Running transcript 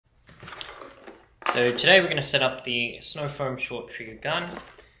So today we're going to set up the Snow Foam short trigger gun.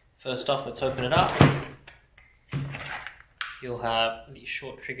 First off, let's open it up. You'll have the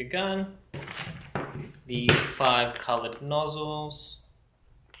short trigger gun, the 5 coloured nozzles,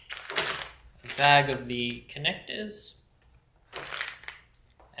 a bag of the connectors,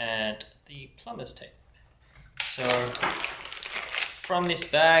 and the plumber's tape. So from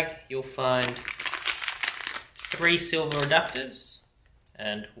this bag you'll find 3 silver adapters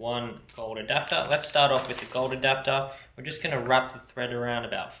and 1 gold adapter. Let's start off with the gold adapter. We're just going to wrap the thread around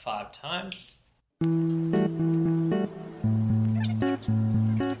about 5 times.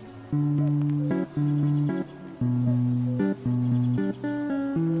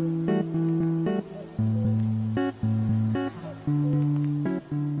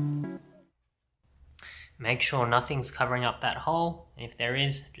 Make sure nothing's covering up that hole, and if there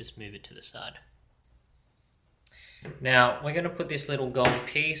is, just move it to the side. Now, we're going to put this little gold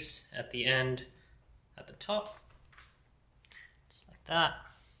piece at the end, at the top, just like that.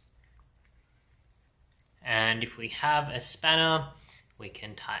 And if we have a spanner, we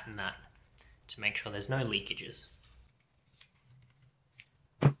can tighten that to make sure there's no leakages.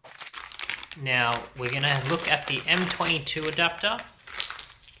 Now, we're going to look at the M22 adapter.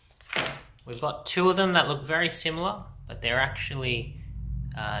 We've got 2 of them that look very similar, but they're actually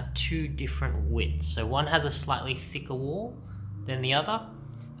 2 different widths. So one has a slightly thicker wall than the other.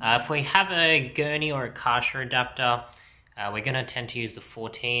 If we have a gurney or a Karcher adapter, we're going to tend to use the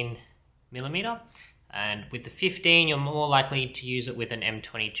 14mm. And with the 15, you're more likely to use it with an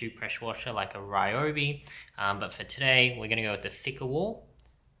M22 pressure washer like a Ryobi. But for today, we're going to go with the thicker wall.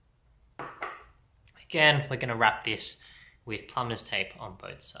 Again, we're going to wrap this with plumber's tape on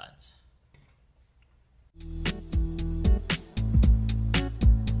both sides.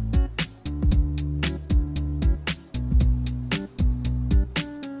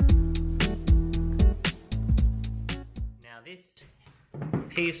 Now this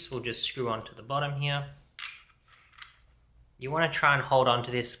piece will just screw onto the bottom here. You want to try and hold on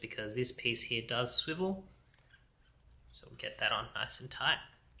to this because this piece here does swivel. So we'll get that on nice and tight.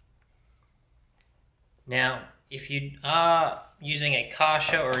 Now, if you are using a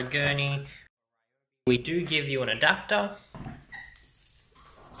Karcher or a gurney, we do give you an adapter.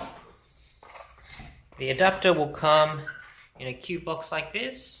 The adapter will come in a cube box like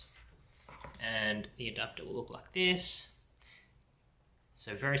this, and the adapter will look like this.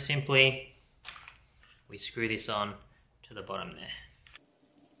 So very simply, we screw this on to the bottom there.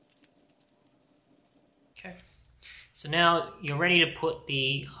 Okay, so now you're ready to put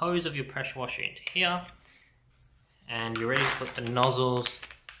the hose of your pressure washer into here, and you're ready to put the nozzles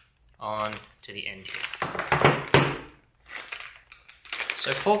on to the end here.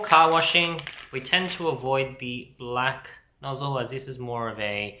 So for car washing, we tend to avoid the black nozzle as this is more of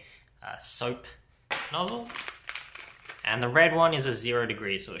a soap nozzle. And the red one is a 0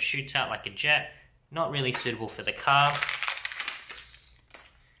 degree, so it shoots out like a jet. Not really suitable for the car.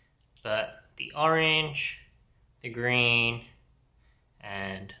 But the orange, the green,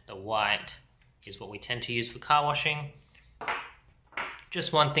 and the white is what we tend to use for car washing.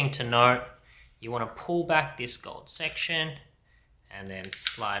 Just one thing to note, you want to pull back this gold section and then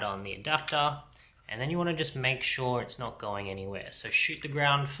slide on the adapter, and then you want to just make sure it's not going anywhere. So shoot the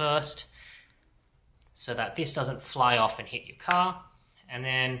ground first so that this doesn't fly off and hit your car, and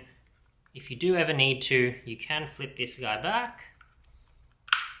then if you do ever need to, you can flip this guy back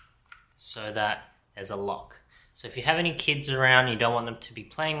so that there's a lock. So if you have any kids around, you don't want them to be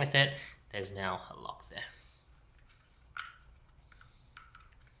playing with it, there's now a lock there.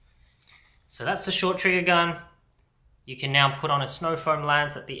 So that's the short trigger gun. You can now put on a Snow Foam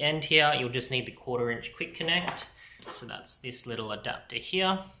lance at the end here. You'll just need the 1/4 inch quick connect. So that's this little adapter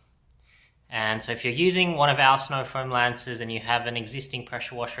here. And so if you're using one of our Snow Foam lances and you have an existing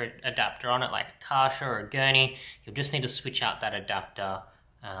pressure washer adapter on it, like a Karcher or a gurney, you'll just need to switch out that adapter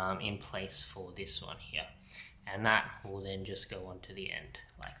in place for this one here. And that will then just go onto the end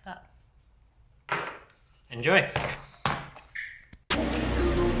like that. Enjoy!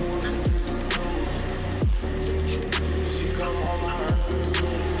 Come on,